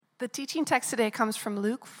The teaching text today comes from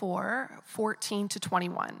Luke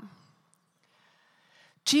 4:14-21.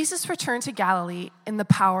 Jesus returned to Galilee in the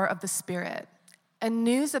power of the Spirit, and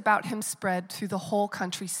news about him spread through the whole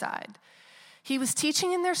countryside. He was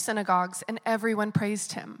teaching in their synagogues, and everyone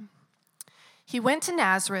praised him. He went to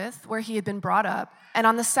Nazareth, where he had been brought up, and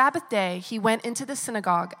on the Sabbath day he went into the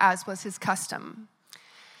synagogue, as was his custom.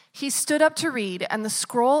 He stood up to read, and the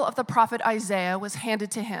scroll of the prophet Isaiah was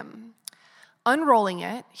handed to him. Unrolling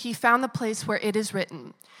it, he found the place where it is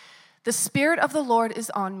written, "The Spirit of the Lord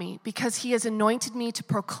is on me, because he has anointed me to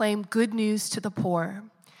proclaim good news to the poor.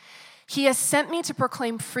 He has sent me to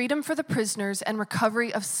proclaim freedom for the prisoners and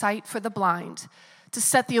recovery of sight for the blind, to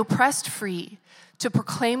set the oppressed free, to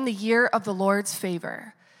proclaim the year of the Lord's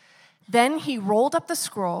favor." Then he rolled up the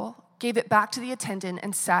scroll, gave it back to the attendant,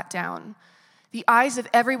 and sat down. The eyes of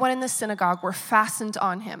everyone in the synagogue were fastened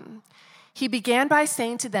on him. He began by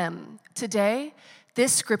saying to them, "Today,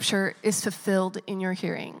 this scripture is fulfilled in your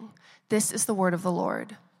hearing." This is the word of the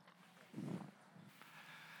Lord.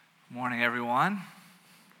 Morning, everyone.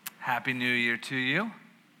 Happy New Year to you.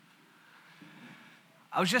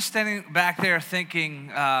 I was just standing back there thinking,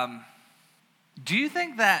 do you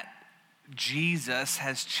think that Jesus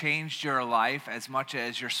has changed your life as much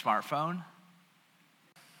as your smartphone?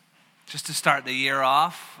 Just to start the year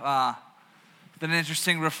off, an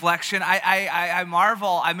interesting reflection. I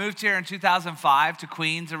marvel. I moved here in 2005 to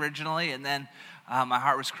Queens originally, and then my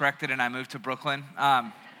heart was corrected, and I moved to Brooklyn.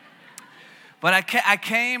 But I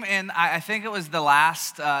came in. I think it was the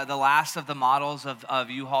last of the models of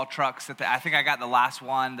U-Haul trucks. I think I got the last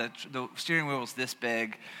one. The steering wheel was this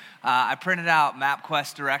big. I printed out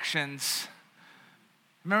MapQuest directions.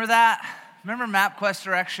 Remember that? Remember MapQuest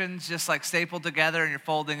directions, just like stapled together, and you're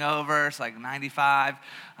folding over. It's like 95.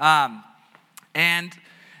 And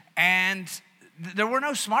there were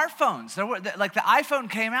no smartphones. The iPhone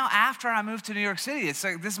came out after I moved to New York City. It's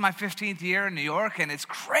like, this is my 15th year in New York, and it's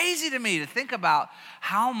crazy to me to think about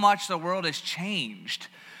how much the world has changed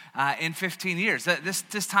in 15 years.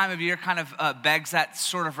 This time of year kind of begs that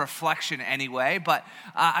sort of reflection anyway. But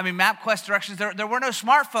MapQuest directions, there were no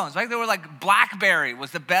smartphones. Like, they were like BlackBerry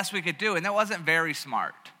was the best we could do, and that wasn't very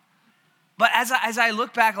smart. But as I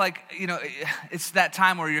look back, it's that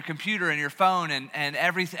time where your computer and your phone and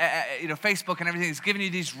everything, Facebook and everything is giving you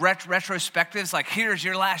these retrospectives, like, here's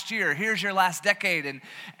your last year, here's your last decade,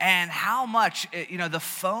 and how much the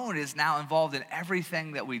phone is now involved in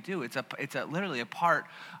everything that we do. It's literally a part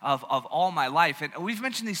of all my life. And we've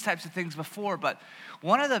mentioned these types of things before, but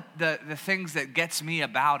one of the things that gets me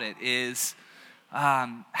about it is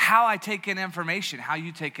how I take in information, how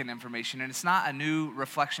you take in information. And it's not a new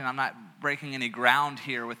reflection. I'm not breaking any ground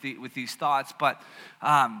here with these thoughts, but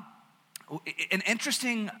an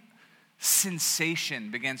interesting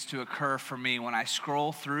sensation begins to occur for me when I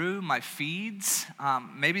scroll through my feeds.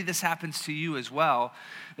 Maybe this happens to you as well.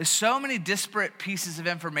 There's so many disparate pieces of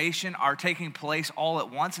information are taking place all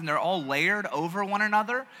at once, and they're all layered over one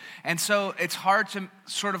another. And so it's hard to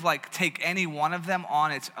sort of like take any one of them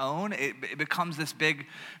on its own. It becomes this big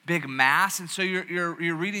mass. And so you're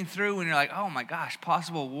reading through, and you're like, oh my gosh,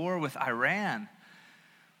 possible war with Iran.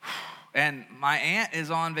 And my aunt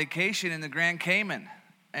is on vacation in the Grand Cayman,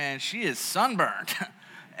 and she is sunburned.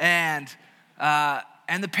 and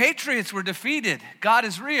the Patriots were defeated. God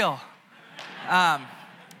is real. The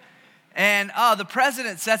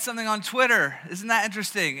president said something on Twitter. Isn't that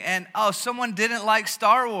interesting? And someone didn't like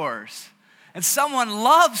Star Wars. And someone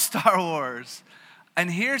loves Star Wars. And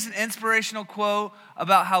here's an inspirational quote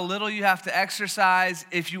about how little you have to exercise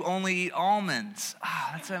if you only eat almonds.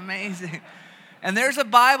 That's amazing. And there's a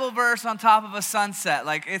Bible verse on top of a sunset.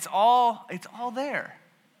 Like, it's all there.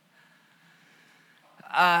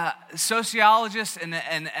 Sociologists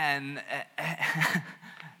and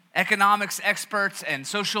economics experts and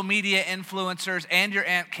social media influencers and your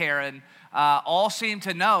Aunt Karen all seem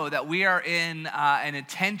to know that we are in an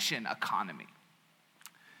attention economy.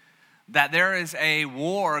 That there is a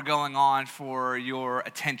war going on for your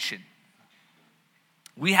attention.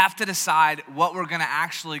 We have to decide what we're going to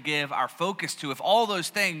actually give our focus to if all those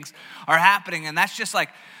things are happening. And that's just like,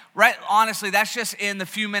 right, honestly, that's just in the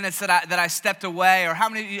few minutes that I stepped away, or how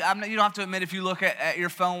many. You don't have to admit if you look at your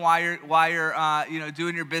phone while you're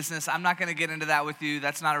doing your business. I'm not going to get into that with you.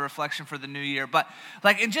 That's not a reflection for the new year. But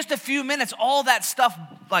like in just a few minutes, all that stuff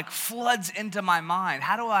like floods into my mind.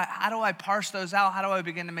 How do I parse those out? How do I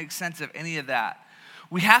begin to make sense of any of that?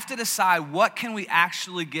 We have to decide what can we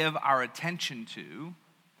actually give our attention to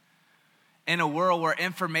in a world where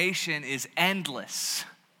information is endless.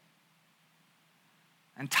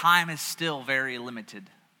 And time is still very limited.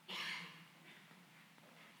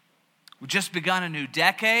 We've just begun a new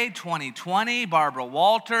decade, 2020, Barbara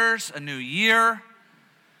Walters, a new year.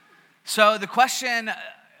 So the question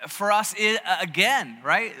for us is, again,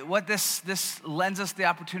 right, what this lends us the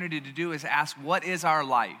opportunity to do is ask, what is our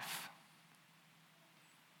life?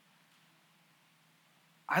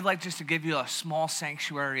 I'd like just to give you a small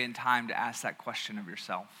sanctuary and time to ask that question of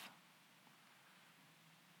yourself.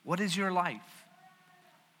 What is your life?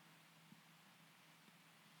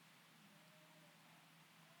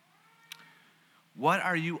 What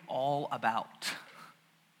are you all about?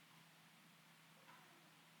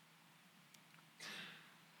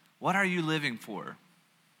 What are you living for?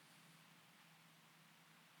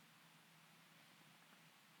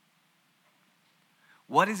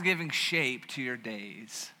 What is giving shape to your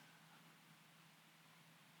days?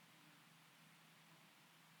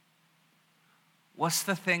 What's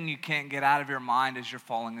the thing you can't get out of your mind as you're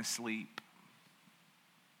falling asleep?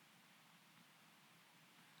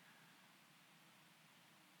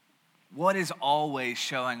 What is always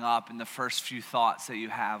showing up in the first few thoughts that you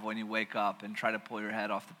have when you wake up and try to pull your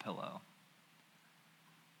head off the pillow?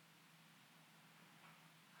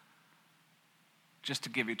 Just to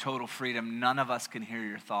give you total freedom, none of us can hear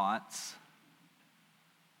your thoughts.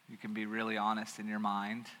 You can be really honest in your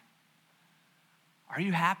mind. Are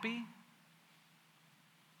you happy?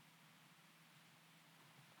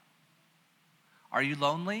 Are you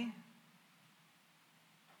lonely?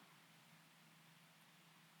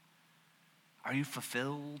 Are you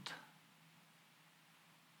fulfilled?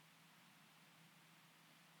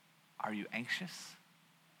 Are you anxious?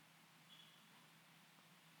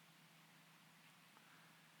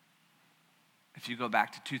 If you go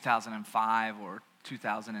back to 2005 or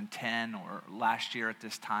 2010 or last year at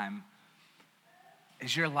this time,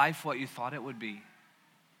 is your life what you thought it would be?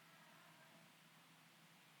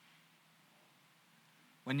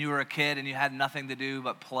 When you were a kid and you had nothing to do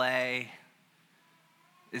but play,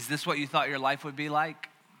 is this what you thought your life would be like?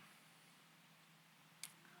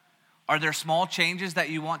 Are there small changes that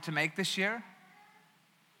you want to make this year?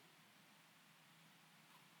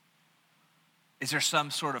 Is there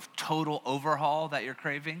some sort of total overhaul that you're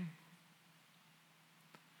craving?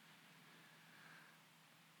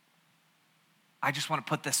 I just want to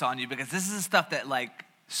put this on you because this is the stuff that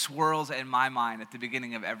swirls in my mind at the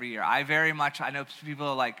beginning of every year. I know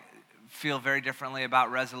people feel very differently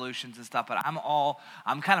about resolutions and stuff, but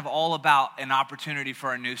I'm kind of all about an opportunity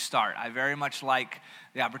for a new start. I very much like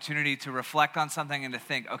the opportunity to reflect on something and to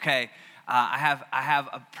think, okay, I have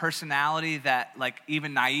a personality that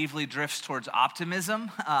even naively drifts towards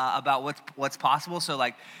optimism about what's possible. So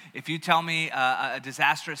if you tell me a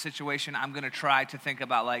disastrous situation, I'm going to try to think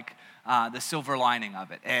about the silver lining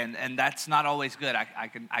of it, and that's not always good.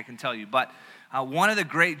 I can tell you, but one of the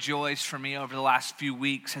great joys for me over the last few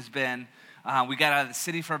weeks has been we got out of the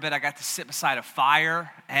city for a bit. I got to sit beside a fire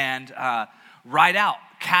and write out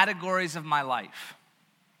categories of my life.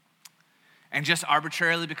 And just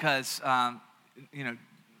arbitrarily because, I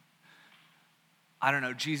don't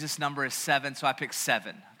know, Jesus' number is 7, so I picked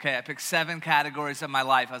 7. Okay, I picked 7 categories of my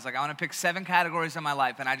life. I was like, I want to pick 7 categories of my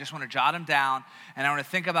life, and I just want to jot them down, and I want to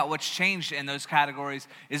think about what's changed in those categories.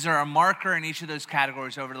 Is there a marker in each of those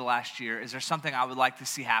categories over the last year? Is there something I would like to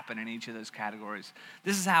see happen in each of those categories?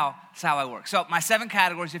 This is how I work. So my 7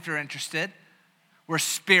 categories, if you're interested, were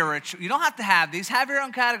spiritual. You don't have to have these. Have your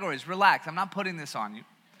own categories. Relax. I'm not putting this on you.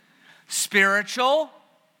 Spiritual,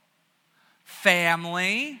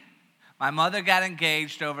 family. My mother got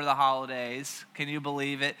engaged over the holidays. Can you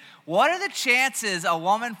believe it? What are the chances a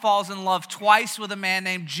woman falls in love twice with a man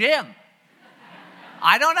named Jim?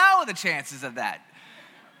 I don't know the chances of that.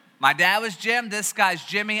 My dad was Jim. This guy's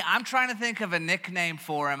Jimmy. I'm trying to think of a nickname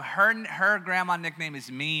for him. Her grandma nickname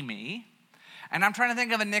is Mimi. And I'm trying to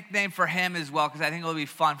think of a nickname for him as well, because I think it'll be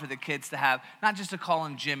fun for the kids to have, not just to call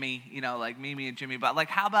him Jimmy, like Mimi and Jimmy, but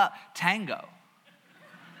how about Tango?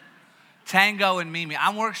 Tango and Mimi.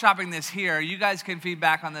 I'm workshopping this here. You guys can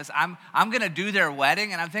feedback on this. I'm going to do their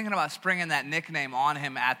wedding, and I'm thinking about springing that nickname on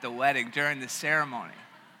him at the wedding during the ceremony.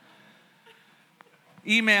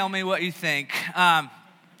 Email me what you think.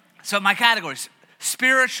 So my categories: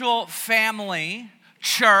 spiritual, family,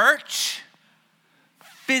 church,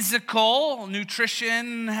 physical,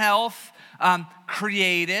 nutrition, health,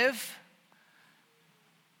 creative,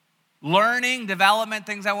 learning, development,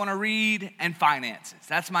 things I want to read, and finances.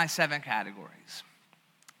 That's my 7 categories.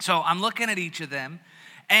 So I'm looking at each of them,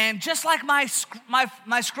 And just like my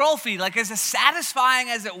scroll feed, like as satisfying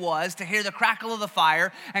as it was to hear the crackle of the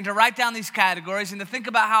fire and to write down these categories and to think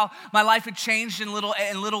about how my life had changed in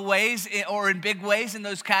little ways or in big ways in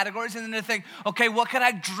those categories, and then to think, okay, what could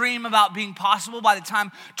I dream about being possible by the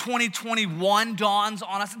time 2021 dawns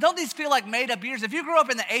on us? Don't these feel like made up years? If you grew up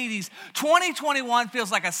in the 80s, 2021 feels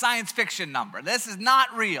like a science fiction number. This is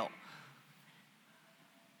not real.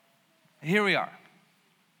 Here we are.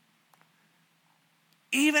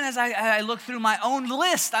 Even as I look through my own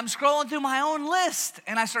list, I'm scrolling through my own list,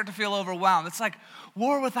 and I start to feel overwhelmed. It's like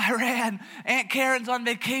war with Iran, Aunt Karen's on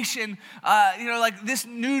vacation, like this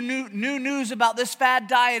new news about this fad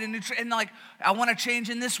diet, and like I want to change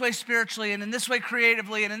in this way spiritually, and in this way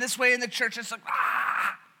creatively, and in this way in the church. It's like,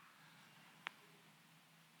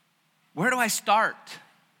 where do I start?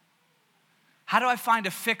 How do I find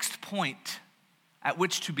a fixed point at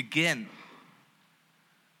which to begin?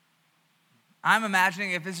 I'm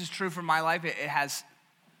imagining if this is true for my life, it has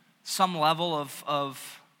some level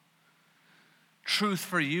of truth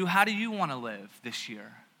for you. How do you want to live this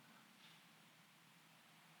year?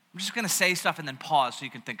 I'm just going to say stuff and then pause so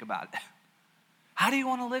you can think about it. How do you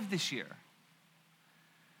want to live this year?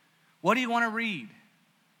 What do you want to read?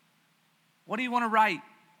 What do you want to write?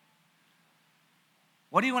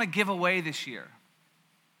 What do you want to give away this year?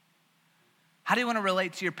 How do you want to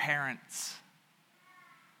relate to your parents?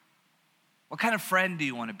 What kind of friend do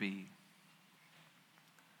you want to be?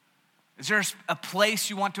 Is there a place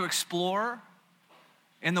you want to explore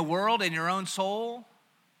in the world, in your own soul?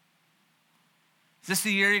 Is this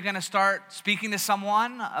the year you're going to start speaking to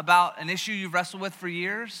someone about an issue you've wrestled with for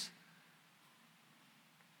years?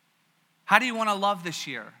 How do you want to love this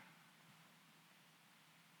year?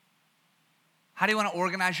 How do you want to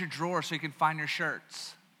organize your drawer so you can find your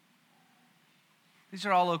shirts? These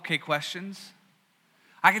are all okay questions.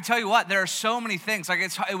 I can tell you what, there are so many things. Like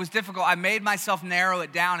it was difficult. I made myself narrow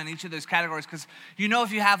it down in each of those categories because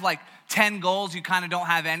if you have like 10 goals, you kind of don't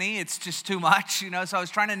have any. It's just too much, So I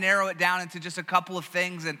was trying to narrow it down into just a couple of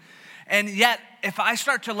things. And yet, if I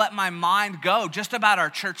start to let my mind go just about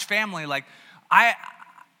our church family,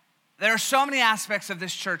 there are so many aspects of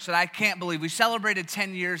this church that I can't believe. We celebrated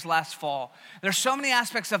 10 years last fall. There's so many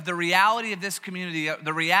aspects of the reality of this community,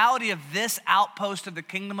 the reality of this outpost of the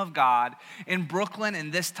kingdom of God in Brooklyn in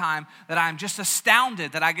this time that I'm just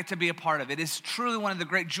astounded that I get to be a part of. It is truly one of the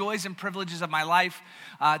great joys and privileges of my life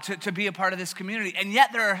to be a part of this community. And yet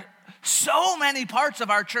there are so many parts of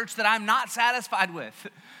our church that I'm not satisfied with.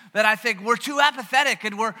 That I think we're too apathetic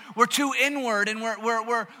and we're too inward and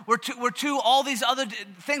we're too all these other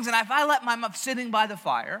things. And if I let sitting by the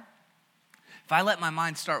fire, if I let my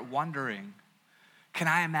mind start wondering, can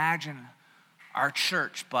I imagine our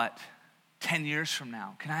church but 10 years from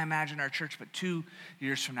now? Can I imagine our church but 2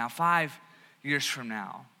 years from now, 5 years from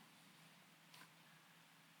now?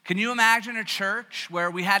 Can you imagine a church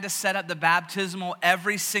where we had to set up the baptismal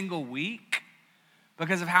every single week?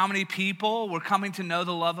 Because of how many people were coming to know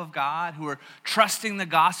the love of God, who were trusting the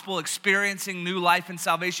gospel, experiencing new life and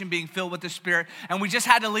salvation, being filled with the Spirit, and we just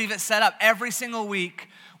had to leave it set up every single week.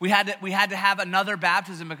 We had to have another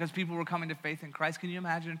baptism because people were coming to faith in Christ. Can you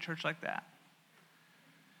imagine a church like that?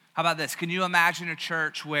 How about this? Can you imagine a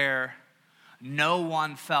church where no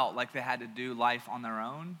one felt like they had to do life on their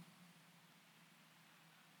own?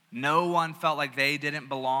 No one felt like they didn't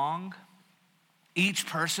belong? Each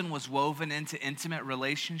person was woven into intimate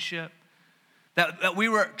relationship. That we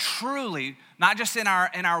were truly, not just in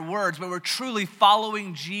our words, but we're truly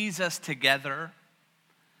following Jesus together,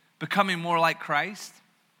 becoming more like Christ.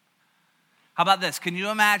 How about this? Can you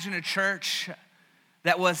imagine a church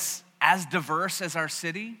that was as diverse as our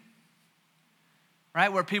city?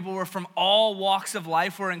 Right, where people were from all walks of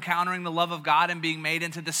life were encountering the love of God and being made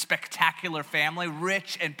into this spectacular family,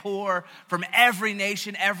 rich and poor, from every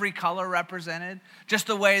nation, every color represented, just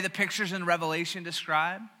the way the pictures in Revelation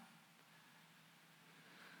describe.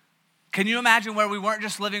 Can you imagine where we weren't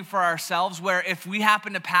just living for ourselves, where if we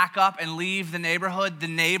happened to pack up and leave the neighborhood, the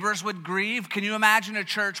neighbors would grieve? Can you imagine a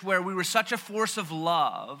church where we were such a force of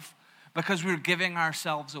love because we were giving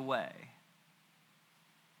ourselves away?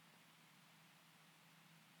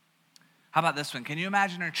 How about this one? Can you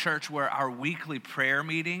imagine a church where our weekly prayer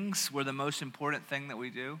meetings were the most important thing that we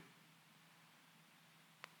do?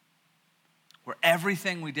 Where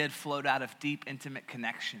everything we did flowed out of deep, intimate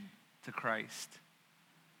connection to Christ.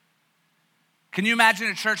 Can you imagine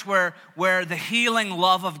a church where the healing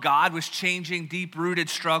love of God was changing deep-rooted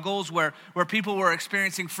struggles, where people were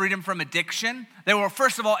experiencing freedom from addiction? They were,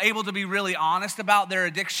 first of all, able to be really honest about their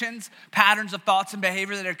addictions, patterns of thoughts and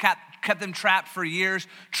behavior that had kept them trapped for years,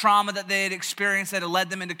 trauma that they had experienced that had led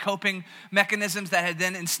them into coping mechanisms that had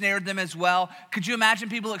then ensnared them as well. Could you imagine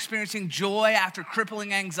people experiencing joy after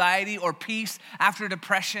crippling anxiety or peace after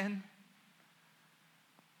depression?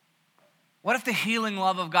 What if the healing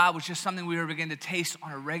love of God was just something we were beginning to taste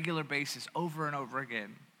on a regular basis over and over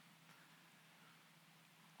again?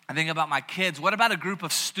 I think about my kids. What about a group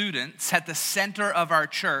of students at the center of our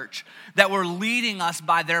church that were leading us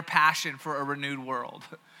by their passion for a renewed world?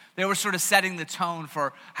 They were sort of setting the tone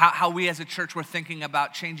for how we as a church were thinking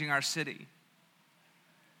about changing our city.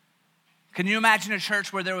 Can you imagine a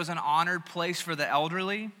church where there was an honored place for the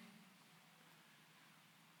elderly?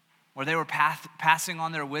 Where they were passing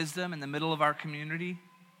on their wisdom in the middle of our community?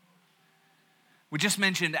 We just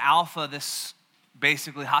mentioned Alpha, this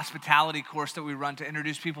basically hospitality course that we run to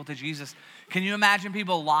introduce people to Jesus. Can you imagine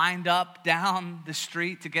people lined up down the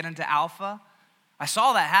street to get into Alpha? I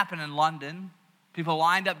saw that happen in London. People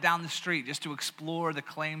lined up down the street just to explore the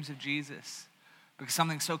claims of Jesus because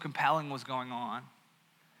something so compelling was going on.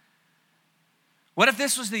 What if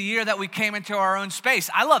this was the year that we came into our own space?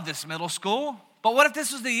 I love this middle school. But what if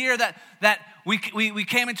this was the year that we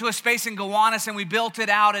came into a space in Gowanus and we built it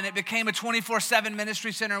out and it became a 24/7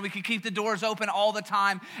 ministry center and we could keep the doors open all the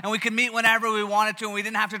time and we could meet whenever we wanted to and we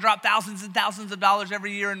didn't have to drop thousands and thousands of dollars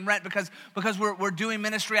every year in rent because we're doing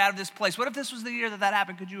ministry out of this place? What if this was the year that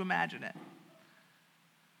happened? Could you imagine it?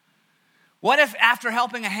 What if after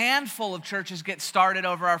helping a handful of churches get started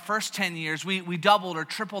over our first 10 years, we doubled or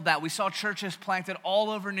tripled that? We saw churches planted all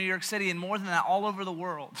over New York City and more than that, all over the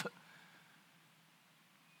world.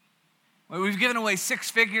 We've given away 6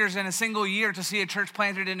 figures in a single year to see a church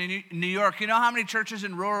planted in New York. You know how many churches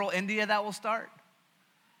in rural India that will start?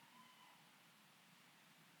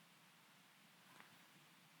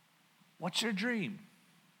 What's your dream?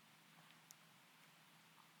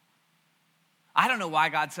 I don't know why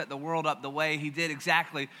God set the world up the way he did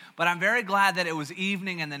exactly, but I'm very glad that it was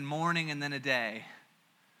evening and then morning and then a day.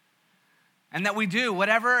 And that we do,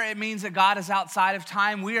 whatever it means that God is outside of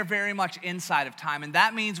time, we are very much inside of time. And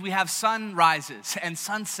that means we have sunrises and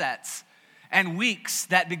sunsets and weeks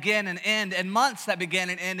that begin and end and months that begin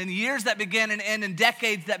and end and years that begin and end and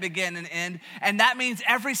decades that begin and end. And that means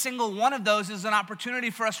every single one of those is an opportunity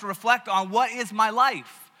for us to reflect on what is my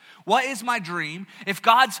life? What is my dream? If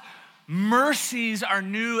God's mercies are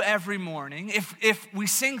new every morning, if we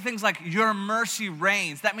sing things like your mercy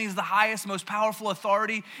reigns, that means the highest, most powerful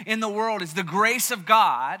authority in the world is the grace of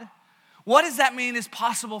God. What does that mean is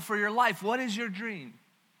possible for your life? What is your dream?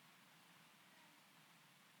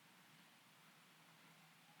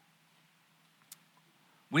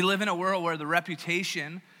 We live in a world where the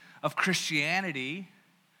reputation of Christianity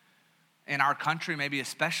in our country, maybe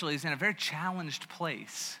especially, is in a very challenged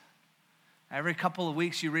place. Every couple of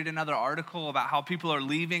weeks, you read another article about how people are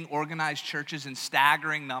leaving organized churches in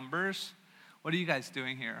staggering numbers. What are you guys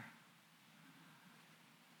doing here?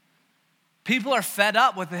 People are fed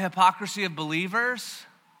up with the hypocrisy of believers,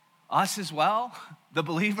 us as well, the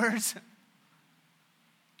believers.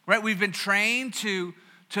 Right? We've been trained to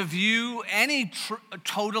view any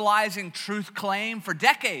totalizing truth claim for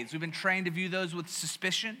decades. We've been trained to view those with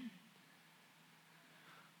suspicion.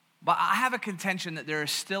 But I have a contention that there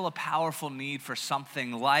is still a powerful need for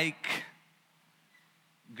something like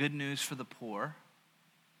good news for the poor,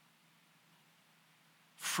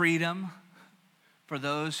 freedom for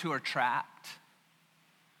those who are trapped,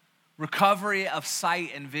 recovery of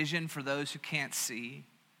sight and vision for those who can't see,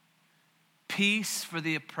 peace for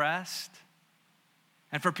the oppressed,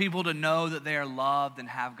 and for people to know that they are loved and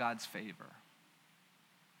have God's favor.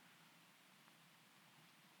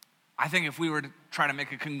 I think if we were to try to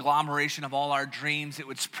make a conglomeration of all our dreams, it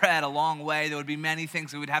would spread a long way. There would be many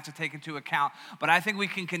things that we'd have to take into account. But I think we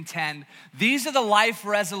can contend these are the life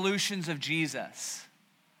resolutions of Jesus.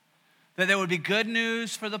 That there would be good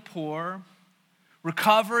news for the poor,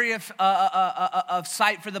 recovery of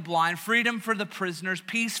sight for the blind, freedom for the prisoners,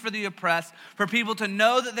 peace for the oppressed, for people to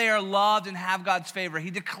know that they are loved and have God's favor. He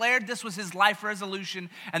declared this was his life resolution,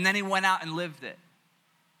 and then he went out and lived it.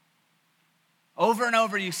 Over and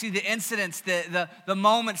over, you see the incidents, the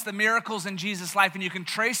moments, the miracles in Jesus' life, and you can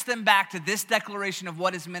trace them back to this declaration of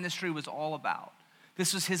what his ministry was all about.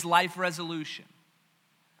 This was his life resolution.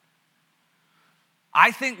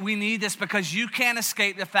 I think we need this because you can't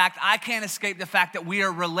escape the fact, I can't escape the fact that we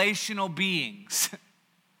are relational beings.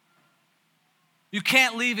 You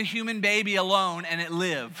can't leave a human baby alone and it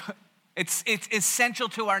live. It's essential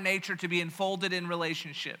to our nature to be enfolded in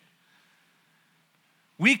relationship.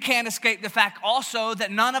 We can't escape the fact also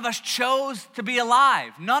that none of us chose to be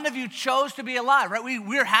alive. None of you chose to be alive, right?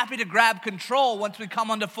 We're happy to grab control once we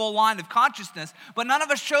come onto full line of consciousness, but none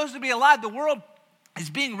of us chose to be alive. The world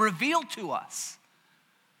is being revealed to us.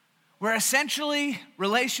 We're essentially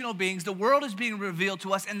relational beings. The world is being revealed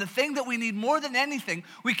to us, and the thing that we need more than anything,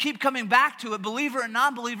 we keep coming back to it, believer and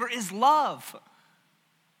non-believer, is love.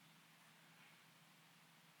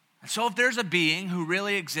 And so if there's a being who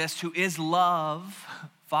really exists, who is love,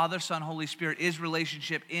 Father, Son, Holy Spirit is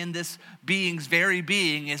relationship in this being's very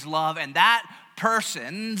being is love, and that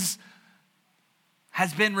person's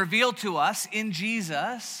has been revealed to us in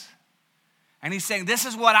Jesus. And he's saying, this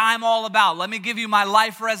is what I'm all about. Let me give you my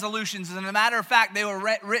life resolutions. And as a matter of fact, they were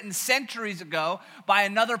written centuries ago by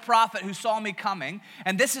another prophet who saw me coming.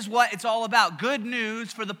 And this is what it's all about. Good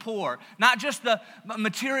news for the poor. Not just the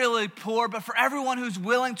materially poor, but for everyone who's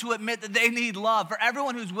willing to admit that they need love. For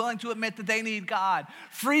everyone who's willing to admit that they need God.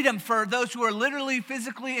 Freedom for those who are literally,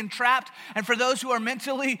 physically entrapped. And for those who are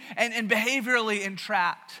mentally and behaviorally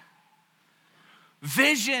entrapped.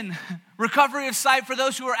 Vision, recovery of sight for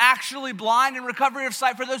those who are actually blind, and recovery of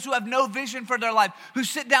sight for those who have no vision for their life, who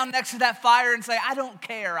sit down next to that fire and say, I don't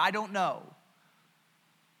care, I don't know.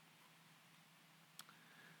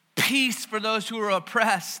 Peace for those who are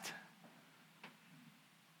oppressed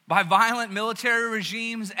by violent military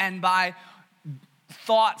regimes and by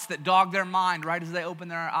thoughts that dog their mind right as they open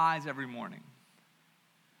their eyes every morning.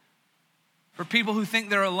 For people who think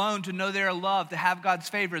they're alone, to know they're loved, to have God's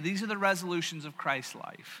favor. These are the resolutions of Christ's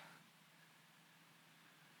life.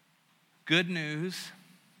 Good news,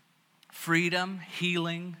 freedom,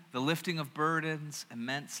 healing, the lifting of burdens,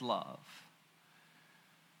 immense love.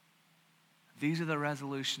 These are the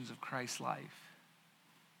resolutions of Christ's life.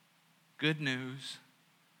 Good news,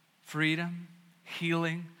 freedom,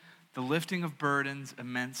 healing, the lifting of burdens,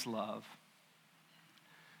 immense love.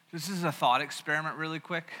 This is a thought experiment really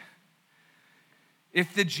quick.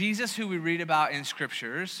 If the Jesus who we read about in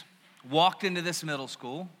scriptures walked into this middle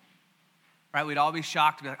school, right, we'd all be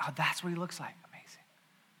shocked to be like, oh, that's what he looks like. Amazing.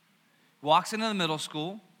 Walks into the middle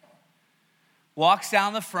school, walks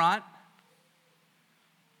down the front.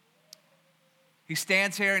 He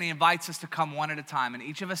stands here and he invites us to come one at a time. And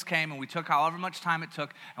each of us came and we took however much time it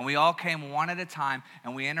took, and we all came one at a time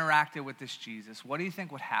and we interacted with this Jesus. What do you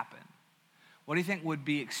think would happen? What do you think would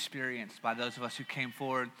be experienced by those of us who came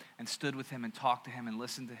forward and stood with him and talked to him and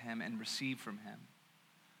listened to him and received from him?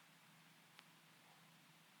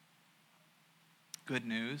 Good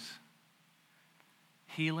news,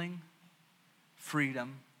 healing,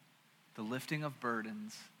 freedom, the lifting of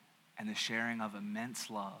burdens, and the sharing of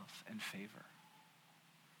immense love and favor.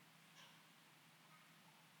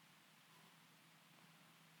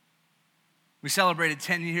 We celebrated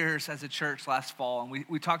 10 years as a church last fall, and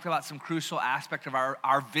we talked about some crucial aspect of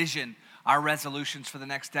our vision, our resolutions for the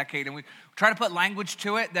next decade. And we try to put language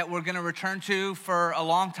to it that we're going to return to for a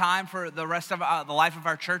long time, for the rest of the life of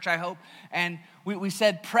our church, I hope. And we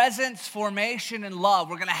said presence, formation, and love.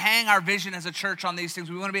 We're going to hang our vision as a church on these things.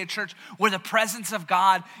 We want to be a church where the presence of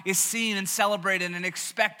God is seen and celebrated and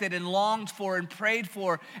expected and longed for and prayed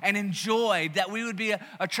for and enjoyed. That we would be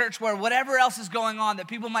a church where whatever else is going on, that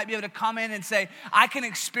people might be able to come in and say, I can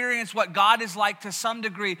experience what God is like to some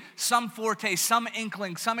degree, some foretaste, some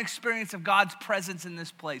inkling, some experience of God's presence in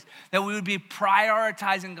this place. That we would be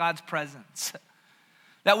prioritizing God's presence.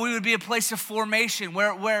 That we would be a place of formation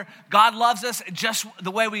where God loves us just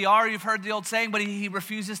the way we are. You've heard the old saying, but he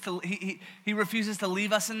refuses to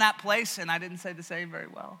leave us in that place. And I didn't say the saying very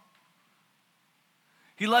well.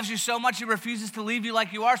 He loves you so much, he refuses to leave you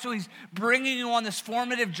like you are. So he's bringing you on this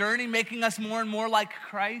formative journey, making us more and more like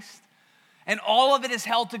Christ. And all of it is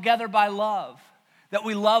held together by love. That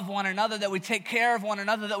we love one another, that we take care of one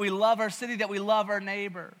another, that we love our city, that we love our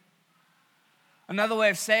neighbor. Another way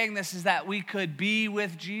of saying this is that we could be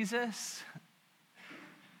with Jesus,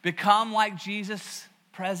 become like Jesus,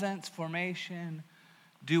 presence, formation,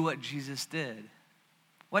 do what Jesus did.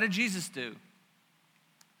 What did Jesus do?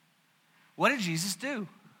 What did Jesus do?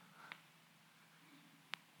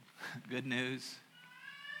 Good news,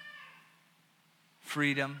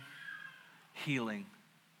 freedom, healing,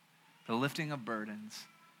 the lifting of burdens,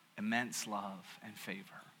 immense love and favor.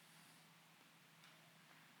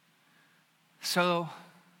 So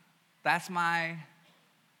that's my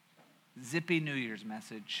zippy New Year's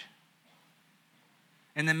message.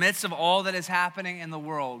 In the midst of all that is happening in the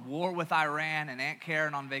world, war with Iran and Aunt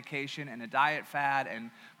Karen on vacation and a diet fad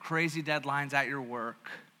and crazy deadlines at your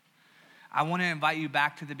work, I want to invite you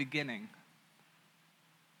back to the beginning.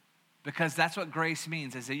 because that's what grace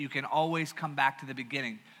means, is that you can always come back to the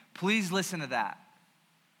beginning. Please listen to that.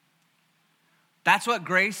 That's what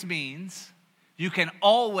grace means. You can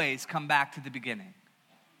always come back to the beginning.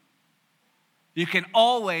 You can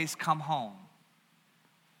always come home.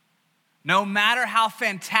 No matter how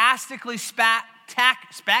fantastically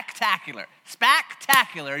spectacular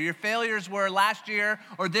your failures were last year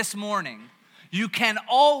or this morning, you can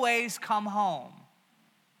always come home.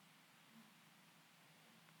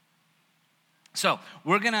 So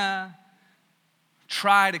we're going to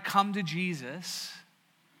try to come to Jesus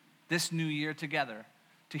this new year together,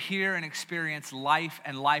 to hear and experience life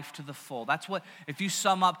and life to the full. That's what, if you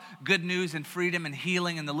sum up good news and freedom and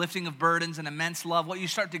healing and the lifting of burdens and immense love, what you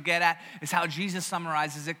start to get at is how Jesus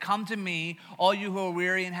summarizes it. Come to me, all you who are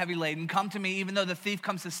weary and heavy laden. Come to me, even though the thief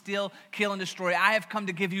comes to steal, kill, and destroy. I have come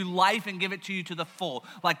to give you life and give it to you to the full.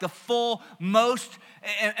 Like the full, most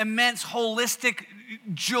immense, holistic,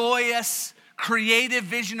 joyous, creative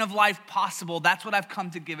vision of life possible. That's what I've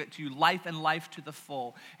come to give it to you. Life and life to the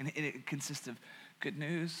full. And it consists of good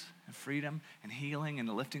news and freedom and healing and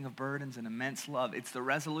the lifting of burdens and immense love. It's the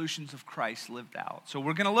resolutions of Christ lived out. So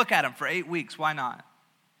we're going to look at them for 8 weeks. Why not?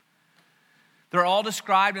 They're all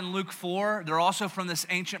described in Luke 4. They're also from this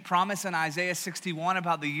ancient promise in Isaiah 61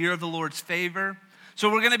 about the year of the Lord's favor. So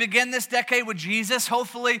we're going to begin this decade with Jesus.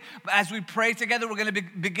 Hopefully, as we pray together, we're going to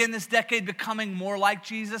begin this decade becoming more like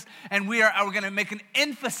Jesus. And we're going to make an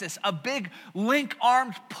emphasis, a big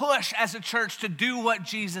link-armed push as a church to do what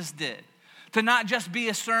Jesus did. To not just be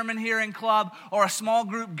a sermon hearing club or a small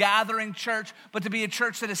group gathering church, but to be a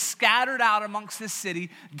church that is scattered out amongst this city,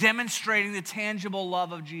 demonstrating the tangible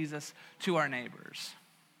love of Jesus to our neighbors.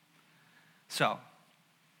 So,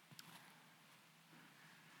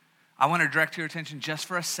 I want to direct your attention just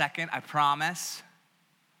for a second, I promise.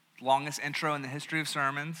 Longest intro in the history of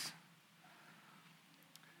sermons.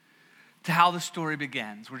 To how the story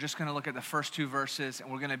begins. We're just going to look at the first 2 verses,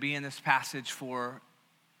 and we're going to be in this passage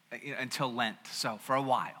until Lent, so for a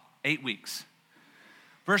while, 8 weeks.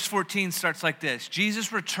 Verse 14 starts like this.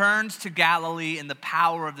 Jesus returns to Galilee in the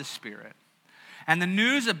power of the Spirit, and the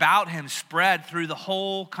news about him spread through the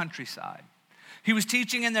whole countryside. He was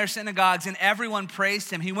teaching in their synagogues, and everyone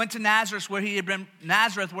praised him. He went to Nazareth where he had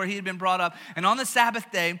been brought up, and on the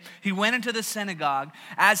Sabbath day, he went into the synagogue.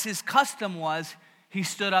 As his custom was, he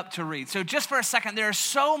stood up to read. So just for a second, there is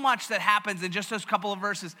so much that happens in just those couple of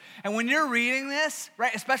verses. And when you're reading this,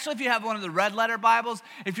 right, especially if you have one of the red letter Bibles,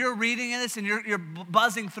 if you're reading this and you're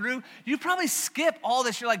buzzing through, you probably skip all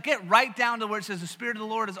this. You're like, get right down to where it says, the Spirit of the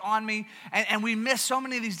Lord is on me. And we miss so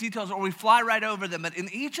many of these details, or we fly right over them. But in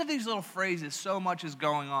each of these little phrases, so much is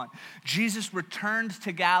going on. Jesus returned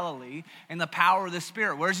to Galilee in the power of the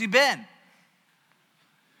Spirit. Where's he been?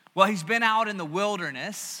 Well, he's been out in the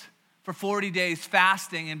wilderness for 40 days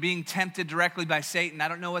fasting and being tempted directly by Satan. I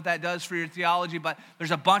don't know what that does for your theology, but there's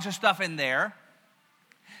a bunch of stuff in there.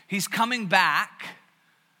 He's coming back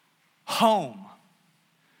home.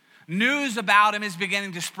 News about him is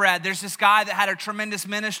beginning to spread. There's this guy that had a tremendous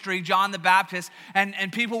ministry, John the Baptist,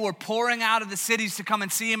 and people were pouring out of the cities to come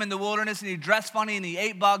and see him in the wilderness, and he dressed funny and he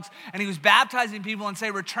ate bugs, and he was baptizing people and say,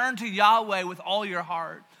 return to Yahweh with all your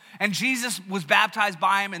heart. And Jesus was baptized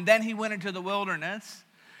by him, and then he went into the wilderness.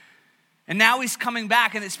 And now he's coming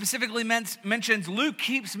back, and it specifically mentions, Luke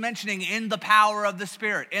keeps mentioning in the power of the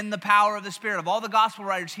Spirit, in the power of the Spirit. Of all the gospel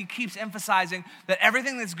writers, he keeps emphasizing that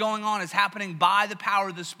everything that's going on is happening by the power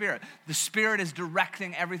of the Spirit. The Spirit is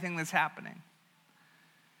directing everything that's happening.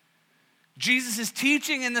 Jesus is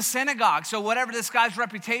teaching in the synagogue, so whatever this guy's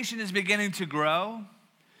reputation is beginning to grow.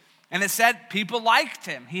 And it said people liked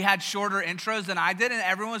him. He had shorter intros than I did, and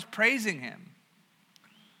everyone was praising him.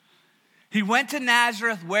 He went to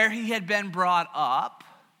Nazareth where he had been brought up.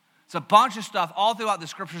 It's a bunch of stuff all throughout the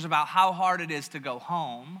scriptures about how hard it is to go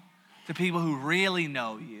home to people who really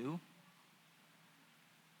know you.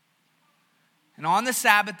 And on the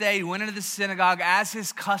Sabbath day, he went into the synagogue as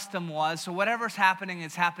his custom was. So whatever's happening,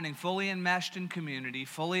 it's happening fully enmeshed in community,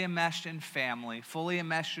 fully enmeshed in family, fully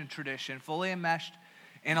enmeshed in tradition, fully enmeshed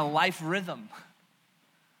in a life rhythm.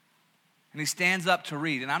 And he stands up to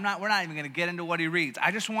read. And we're not even going to get into what he reads.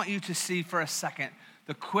 I just want you to see for a second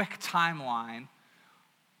the quick timeline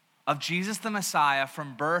of Jesus the Messiah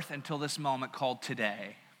from birth until this moment called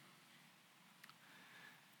today.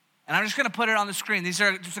 And I'm just going to put it on the screen. These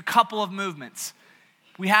are just a couple of movements.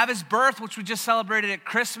 We have his birth, which we just celebrated at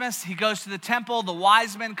Christmas. He goes to the temple. The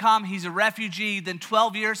wise men come. He's a refugee. Then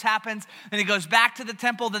 12 years happens. Then he goes back to the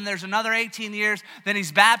temple. Then there's another 18 years. Then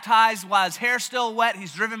he's baptized while his hair's still wet.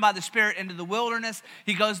 He's driven by the Spirit into the wilderness.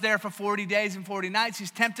 He goes there for 40 days and 40 nights.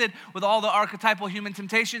 He's tempted with all the archetypal human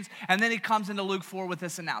temptations. And then he comes into Luke 4 with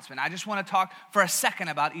this announcement. I just want to talk for a second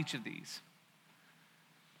about each of these.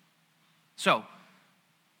 So,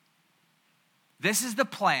 this is the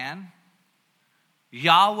plan.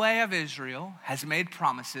 Yahweh of Israel has made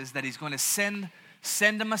promises that he's going to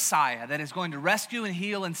send a Messiah that is going to rescue and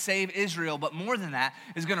heal and save Israel, but more than that,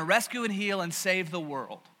 is going to rescue and heal and save the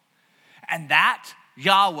world. And that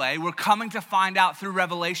Yahweh, we're coming to find out through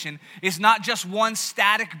Revelation, is not just one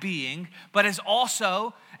static being, but is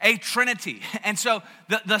also a Trinity. And so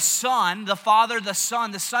the Son, the Father, the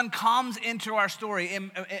Son comes into our story,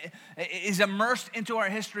 is immersed into our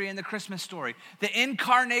history in the Christmas story. The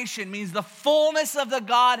incarnation means the fullness of the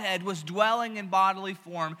Godhead was dwelling in bodily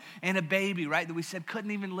form in a baby, right? That we said couldn't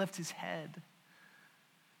even lift his head.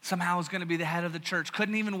 Somehow is going to be the head of the church.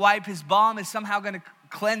 Couldn't even wipe his bum, is somehow going to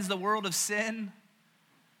cleanse the world of sin.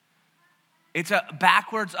 It's a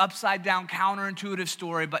backwards, upside down, counterintuitive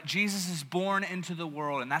story, but Jesus is born into the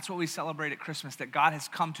world, and that's what we celebrate at Christmas, that God has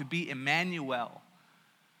come to be Emmanuel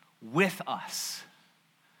with us.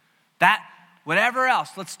 That, whatever else,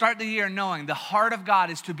 let's start the year knowing the heart of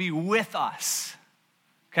God is to be with us,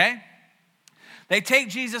 okay? They take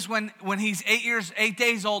Jesus when he's 8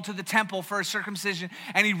 days old to the temple for a circumcision,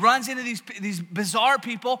 and he runs into these bizarre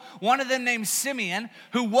people, one of them named Simeon,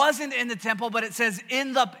 who wasn't in the temple, but it says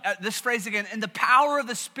this phrase again, in the power of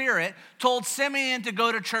the Spirit, told Simeon to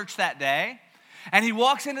go to church that day. And he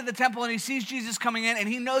walks into the temple and he sees Jesus coming in, and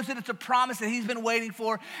he knows that it's a promise that he's been waiting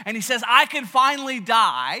for. And he says, I can finally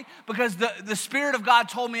die because the Spirit of God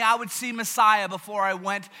told me I would see Messiah before I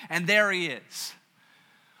went, and there he is.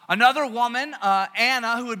 Another woman,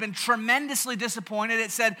 Anna, who had been tremendously disappointed.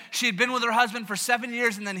 It said she had been with her husband for 7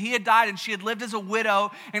 years, and then he had died, and she had lived as a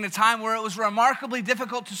widow in a time where it was remarkably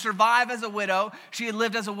difficult to survive as a widow. She had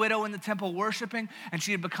lived as a widow in the temple worshiping, and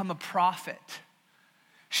she had become a prophet.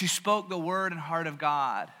 She spoke the word and heart of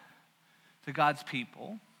God to God's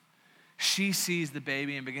people. She sees the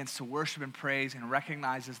baby and begins to worship and praise and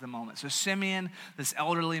recognizes the moment. So Simeon, this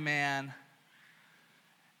elderly man,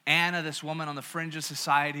 Anna, this woman on the fringe of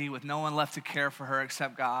society with no one left to care for her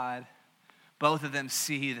except God, both of them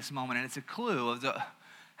see this moment, and it's a clue of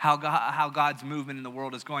how God's movement in the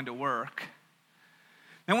world is going to work.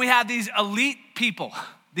 Then we have these elite people,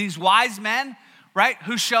 these wise men, right,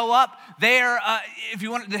 who show up. They're, if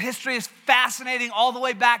you want, the history is fascinating all the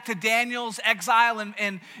way back to Daniel's exile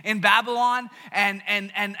in Babylon and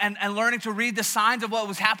learning to read the signs of what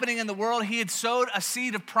was happening in the world. He had sowed a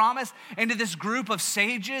seed of promise into this group of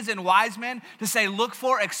sages and wise men to say, look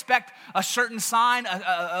for, expect a certain sign.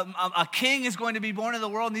 A king is going to be born in the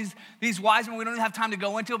world. And these wise men, we don't have time to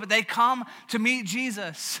go into it, but they come to meet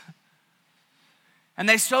Jesus. And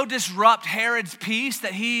they so disrupt Herod's peace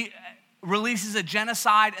that he releases a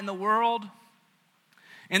genocide in the world,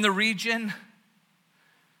 in the region.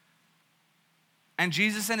 And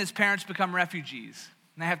Jesus and his parents become refugees.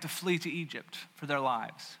 And they have to flee to Egypt for their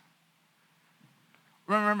lives.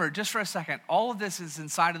 Remember, just for a second, all of this is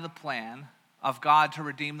inside of the plan of God to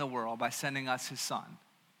redeem the world by sending us his son.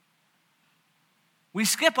 We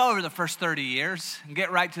skip over the first 30 years and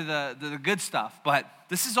get right to the good stuff, but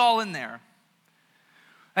this is all in there.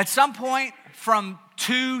 At some point, from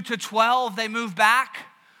 2 to 12, they move back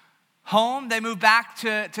home. They move back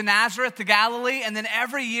to Nazareth, to Galilee, and then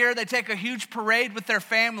every year they take a huge parade with their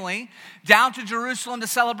family down to Jerusalem to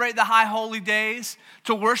celebrate the high holy days,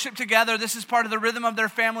 to worship together. This is part of the rhythm of their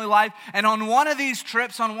family life. And on one of these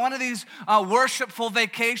trips, on one of these worshipful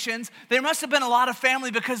vacations, there must have been a lot of family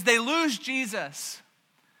because they lose Jesus.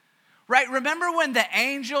 Right? Remember when the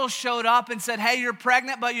angel showed up and said, hey, you're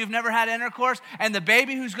pregnant, but you've never had intercourse, and the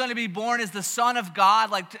baby who's going to be born is the Son of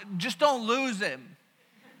God? Like, just don't lose him.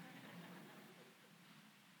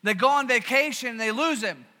 They go on vacation, they lose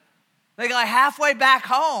him. They get like halfway back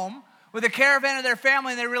home with a caravan of their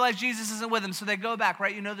family, and they realize Jesus isn't with them, so they go back,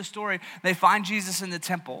 right? You know the story. They find Jesus in the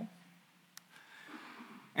temple,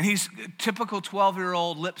 and he's typical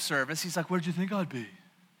 12-year-old lip service. He's like, where'd you think I'd be?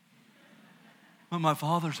 At my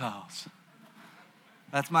Father's house.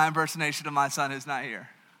 That's my impersonation of my son who's not here.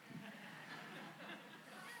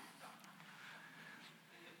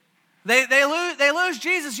 They lose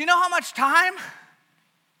Jesus. You know how much time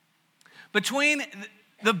between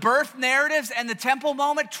the birth narratives and the temple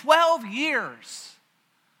moment? 12 years.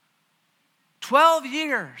 12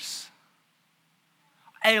 years.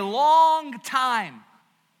 A long time.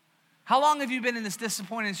 How long have you been in this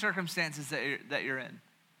disappointing circumstances that you're in?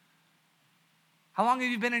 How long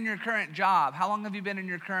have you been in your current job? How long have you been in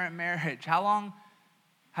your current marriage? How long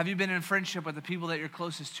have you been in friendship with the people that you're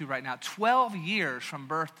closest to right now? 12 years from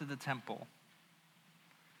birth to the temple.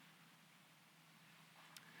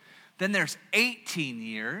 Then there's 18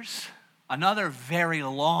 years, another very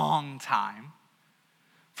long time,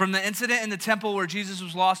 from the incident in the temple where Jesus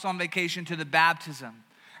was lost on vacation to the baptism.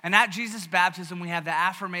 And at Jesus' baptism, we have the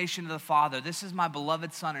affirmation of the Father. This is my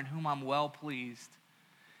beloved Son in whom I'm well pleased.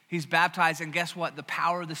 He's baptized, and guess what? The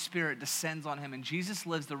power of the Spirit descends on him, and Jesus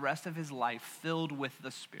lives the rest of his life filled with the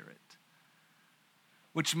Spirit.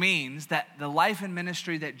 Which means that the life and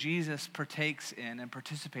ministry that Jesus partakes in and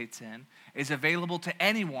participates in is available to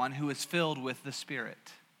anyone who is filled with the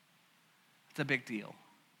Spirit. It's a big deal.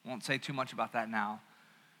 Won't say too much about that now.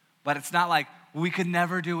 But it's not like we could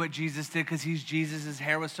never do what Jesus did because he's Jesus. His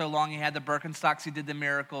hair was so long, he had the Birkenstocks, he did the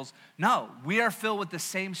miracles. No, we are filled with the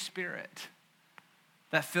same Spirit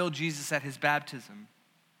that filled Jesus at his baptism.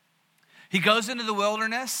 He goes into the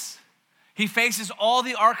wilderness. He faces all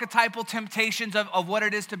the archetypal temptations of what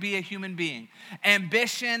it is to be a human being.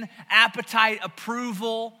 Ambition, appetite,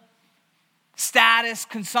 approval, status,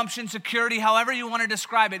 consumption, security, however you want to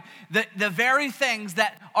describe it. The very things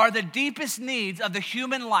that are the deepest needs of the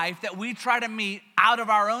human life that we try to meet out of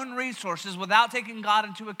our own resources without taking God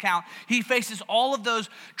into account. He faces all of those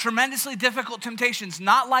tremendously difficult temptations,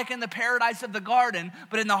 not like in the paradise of the garden,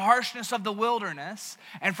 but in the harshness of the wilderness.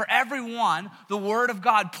 And for everyone, the word of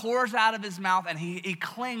God pours out of his mouth and he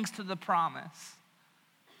clings to the promise.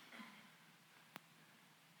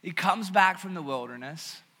 He comes back from the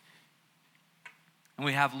wilderness. And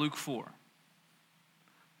we have Luke 4.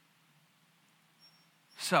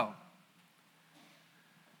 So,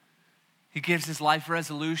 he gives his life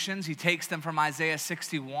resolutions. He takes them from Isaiah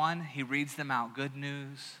 61. He reads them out. Good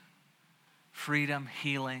news, freedom,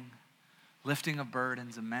 healing, lifting of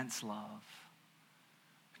burdens, immense love,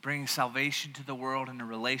 bringing salvation to the world in a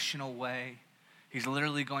relational way. He's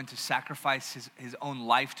literally going to sacrifice his own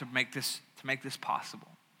life to make this possible.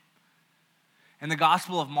 In the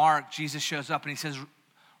Gospel of Mark, Jesus shows up and he says,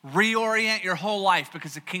 reorient your whole life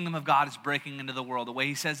because the kingdom of God is breaking into the world. The way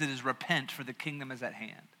he says it is repent, for the kingdom is at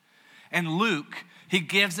hand. And Luke, he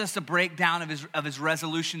gives us a breakdown of his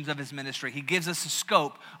resolutions of his ministry. He gives us a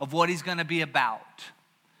scope of what he's going to be about.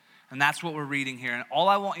 And that's what we're reading here. And all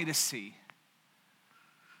I want you to see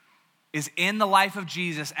is in the life of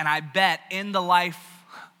Jesus, and I bet in the life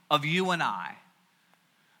of you and I,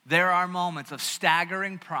 there are moments of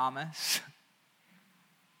staggering promise.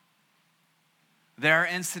 There are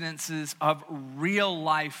incidences of real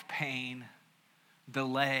life pain,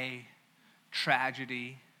 delay,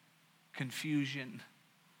 tragedy, confusion,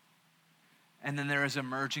 and then there is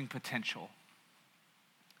emerging potential.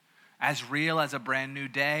 As real as a brand new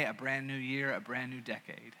day, a brand new year, a brand new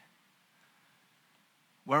decade.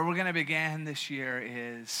 Where we're going to begin this year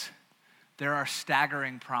is there are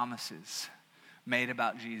staggering promises made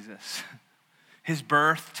about Jesus. His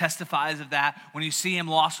birth testifies of that. When you see him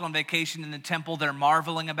lost on vacation in the temple, they're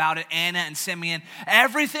marveling about it. Anna and Simeon,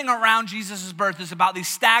 everything around Jesus' birth is about these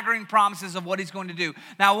staggering promises of what he's going to do.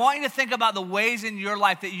 Now, I want you to think about the ways in your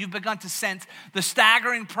life that you've begun to sense the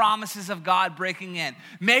staggering promises of God breaking in.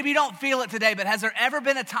 Maybe you don't feel it today, but has there ever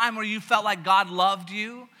been a time where you felt like God loved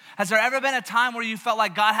you? Has there ever been a time where you felt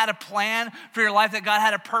like God had a plan for your life, that God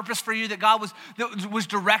had a purpose for you, that God was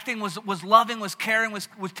directing, was loving, was caring, was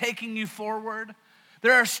taking you forward?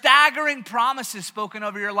 There are staggering promises spoken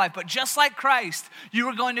over your life, but just like Christ, you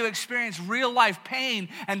are going to experience real life pain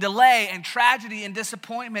and delay and tragedy and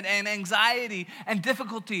disappointment and anxiety and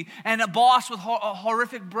difficulty and a boss with a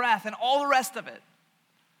horrific breath and all the rest of it.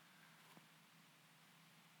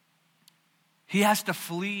 He has to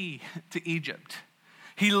flee to Egypt.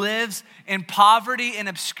 He lives in poverty and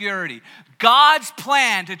obscurity. God's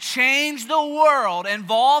plan to change the world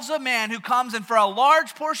involves a man who comes and for a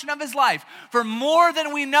large portion of his life, for more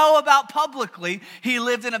than we know about publicly, he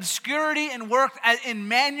lived in obscurity and worked in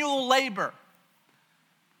manual labor.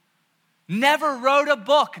 Never wrote a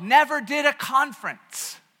book, never did a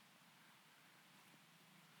conference.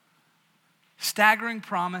 Staggering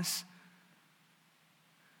promise,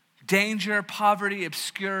 danger, poverty,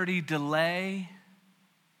 obscurity, delay,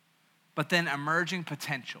 but then emerging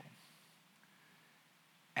potential.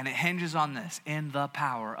 And it hinges on this, in the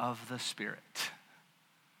power of the Spirit.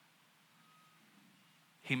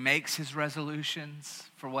 He makes his resolutions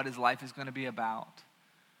for what his life is going to be about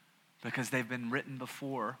because they've been written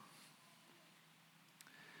before.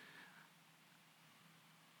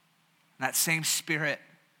 And that same Spirit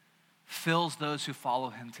fills those who follow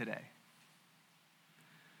him today.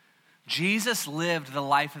 Jesus lived the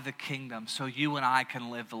life of the kingdom so you and I can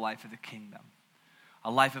live the life of the kingdom.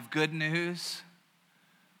 A life of good news,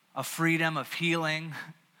 of freedom, of healing,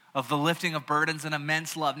 of the lifting of burdens and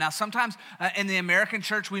immense love. Now, sometimes in the American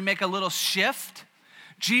church, we make a little shift.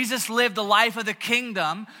 Jesus lived the life of the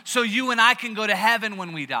kingdom so you and I can go to heaven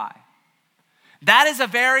when we die. That is a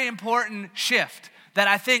very important shift that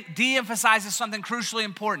I think de-emphasizes something crucially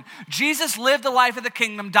important. Jesus lived the life of the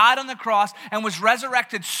kingdom, died on the cross, and was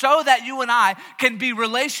resurrected so that you and I can be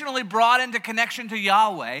relationally brought into connection to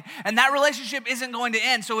Yahweh. And that relationship isn't going to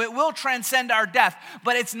end, so it will transcend our death.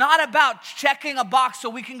 But it's not about checking a box so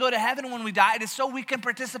we can go to heaven when we die. It is so we can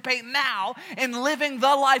participate now in living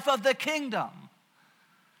the life of the kingdom.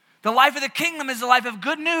 The life of the kingdom is a life of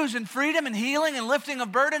good news and freedom and healing and lifting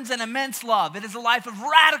of burdens and immense love. It is a life of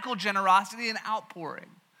radical generosity and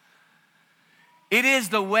outpouring. It is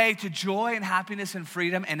the way to joy and happiness and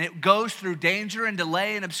freedom, and it goes through danger and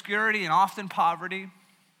delay and obscurity and often poverty.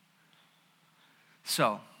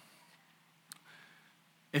 So,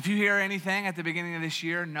 if you hear anything at the beginning of this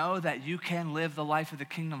year, know that you can live the life of the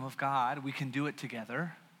kingdom of God. We can do it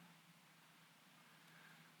together.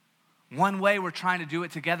 One way we're trying to do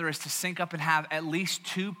it together is to sync up and have at least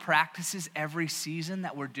 2 practices every season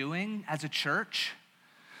that we're doing as a church.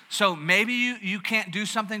 So maybe you can't do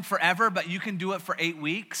something forever, but you can do it for 8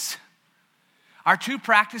 weeks. Our 2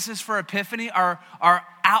 practices for Epiphany are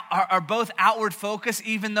both outward focus,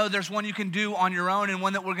 even though there's one you can do on your own and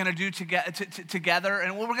one that we're going to do together.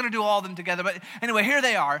 And we're going to do all of them together. But anyway, here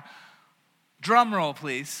they are. Drum roll,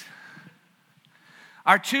 please.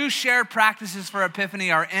 Our 2 shared practices for Epiphany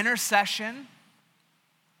are intercession.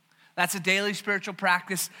 That's a daily spiritual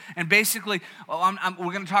practice. And basically,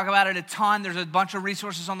 we're going to talk about it a ton. There's a bunch of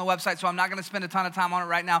resources on the website, so I'm not going to spend a ton of time on it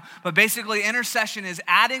right now. But basically, intercession is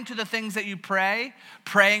adding to the things that you pray,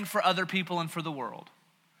 praying for other people and for the world.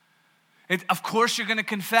 Of course you're going to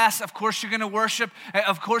confess. Of course you're going to worship.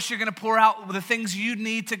 Of course you're going to pour out the things you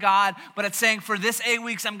need to God. But it's saying for this 8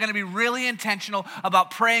 weeks, I'm going to be really intentional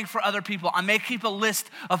about praying for other people. I may keep a list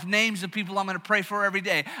of names of people I'm going to pray for every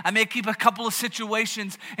day. I may keep a couple of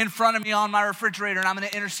situations in front of me on my refrigerator, and I'm going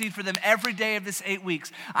to intercede for them every day of this 8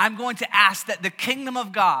 weeks. I'm going to ask that the kingdom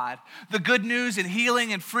of God, the good news and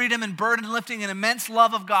healing and freedom and burden lifting and immense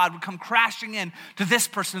love of God would come crashing in to this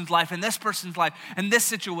person's life and this person's life and this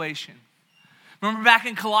situation. Remember back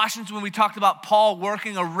in Colossians when we talked about Paul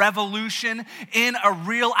working a revolution in a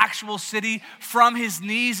real actual city from his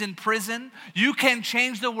knees in prison? You can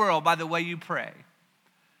change the world by the way you pray.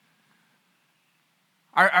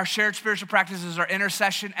 Our shared spiritual practices are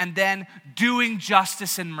intercession and then doing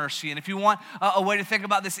justice and mercy. And if you want a way to think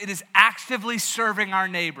about this, it is actively serving our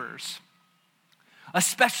neighbors,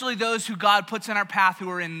 especially those who God puts in our path who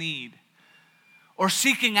are in need. Or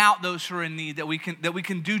seeking out those who are in need, that we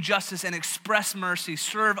can do justice and express mercy,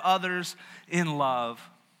 serve others in love.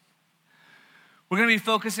 We're going to be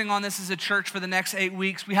focusing on this as a church for the next 8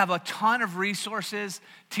 weeks. We have a ton of resources,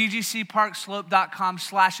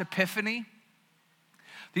 tgcparkslope.com/epiphany.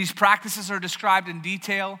 These practices are described in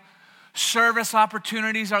detail. Service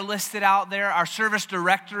opportunities are listed out there. Our service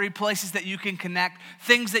directory, places that you can connect,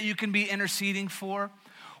 things that you can be interceding for.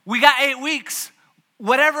 We got 8 weeks.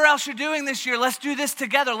 Whatever else you're doing this year, let's do this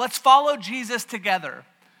together. Let's follow Jesus together.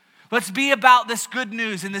 Let's be about this good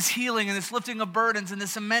news and this healing and this lifting of burdens and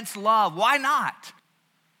this immense love. Why not?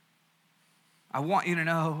 I want you to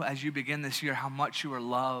know as you begin this year how much you are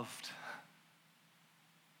loved.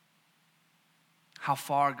 How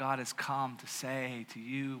far God has come to say to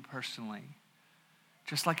you personally.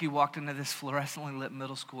 Just like he walked into this fluorescently lit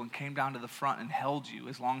middle school and came down to the front and held you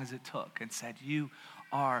as long as it took and said, you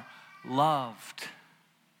are loved.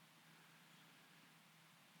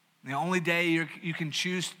 The only day you can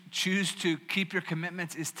choose to keep your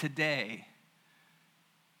commitments is today.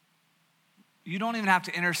 You don't even have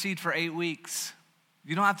to intercede for 8 weeks.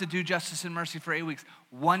 You don't have to do justice and mercy for 8 weeks.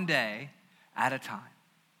 One day at a time.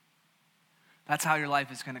 That's how your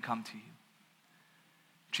life is going to come to you.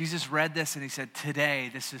 Jesus read this and he said,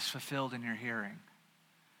 today this is fulfilled in your hearing.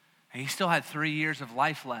 And he still had 3 years of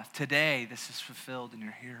life left. Today this is fulfilled in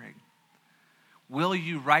your hearing. Will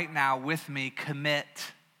you right now with me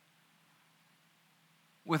commit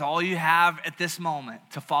with all you have at this moment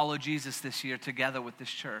to follow Jesus this year together with this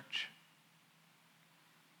church?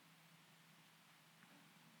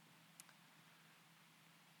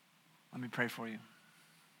 Let me pray for you.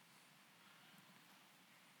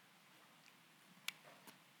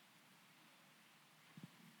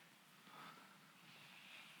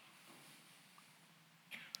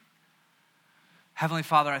 Heavenly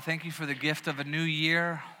Father, I thank you for the gift of a new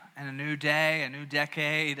year and a new day, a new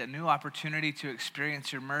decade, a new opportunity to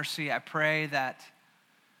experience your mercy. I pray that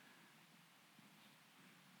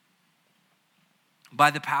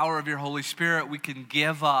by the power of your Holy Spirit, we can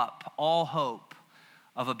give up all hope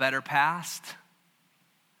of a better past.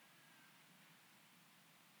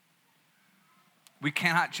 We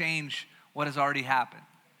cannot change what has already happened.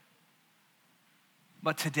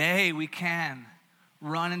 But today we can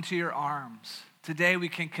run into your arms. Today we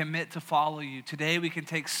can commit to follow you. Today we can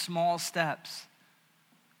take small steps.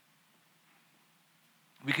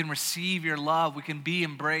 We can receive your love. We can be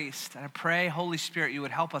embraced. And I pray, Holy Spirit, you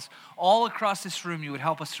would help us all across this room. You would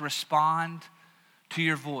help us to respond to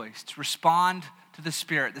your voice, to respond to the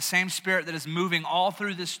Spirit, the same Spirit that is moving all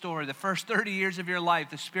through this story. The first 30 years of your life,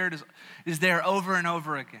 the Spirit is there over and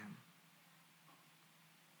over again.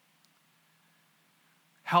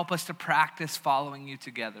 Help us to practice following you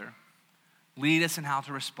together. Lead us in how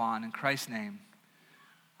to respond. In Christ's name,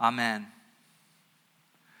 amen.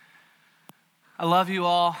 I love you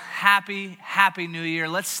all. Happy New Year.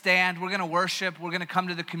 Let's stand. We're going to worship. We're going to come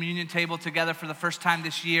to the communion table together for the first time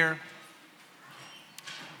this year.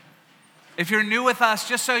 If you're new with us,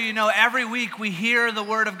 just so you know, every week we hear the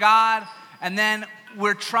word of God, and then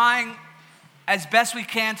we're trying as best we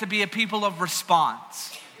can to be a people of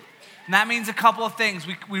response. And that means a couple of things.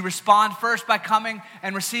 We respond first by coming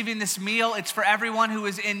and receiving this meal. It's for everyone who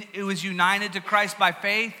is united to Christ by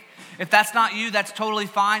faith. If that's not you, that's totally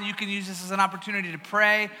fine. You can use this as an opportunity to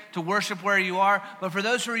pray, to worship where you are. But for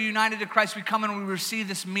those who are united to Christ, we come and we receive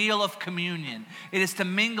this meal of communion. It is to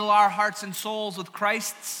mingle our hearts and souls with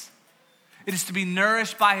Christ's. It is to be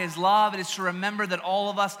nourished by his love. It is to remember that all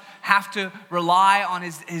of us have to rely on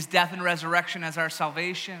his death and resurrection as our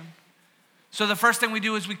salvation. So the first thing we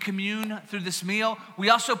do is we commune through this meal. We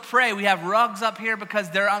also pray. We have rugs up here because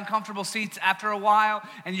they're uncomfortable seats after a while.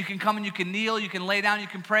 And you can come and you can kneel, you can lay down, you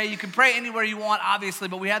can pray. You can pray anywhere you want, obviously,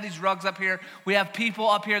 but we have these rugs up here. We have people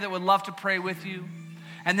up here that would love to pray with you.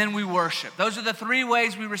 And then we worship. Those are the three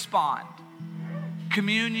ways we respond: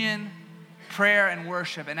 communion, prayer, and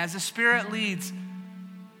worship. And as the Spirit leads,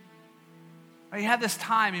 you have this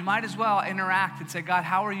time, you might as well interact and say, God,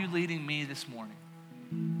 how are you leading me this morning?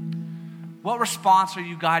 What response are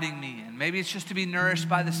you guiding me in? Maybe it's just to be nourished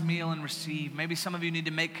by this meal and receive. Maybe some of you need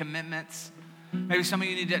to make commitments. Maybe some of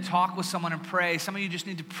you need to talk with someone and pray. Some of you just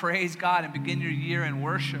need to praise God and begin your year in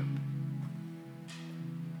worship.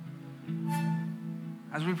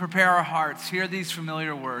 As we prepare our hearts, hear these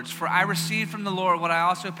familiar words. For I received from the Lord what I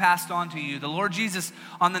also passed on to you. The Lord Jesus,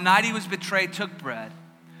 on the night he was betrayed, took bread.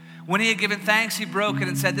 When he had given thanks, he broke it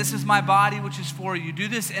and said, "This is my body, which is for you. Do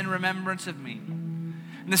this in remembrance of me."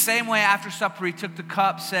 In the same way, after supper, he took the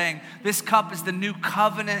cup, saying, "This cup is the new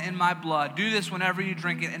covenant in my blood. Do this whenever you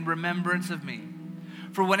drink it in remembrance of me.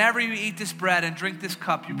 For whenever you eat this bread and drink this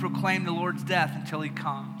cup, you proclaim the Lord's death until he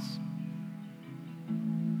comes."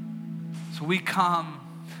 So we come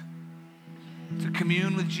to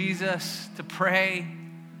commune with Jesus, to pray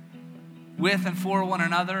with and for one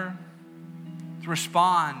another, to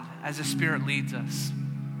respond as the Spirit leads us.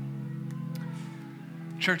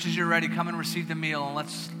 Church, as you're ready, come and receive the meal, and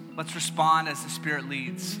let's respond as the Spirit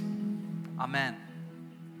leads. Amen.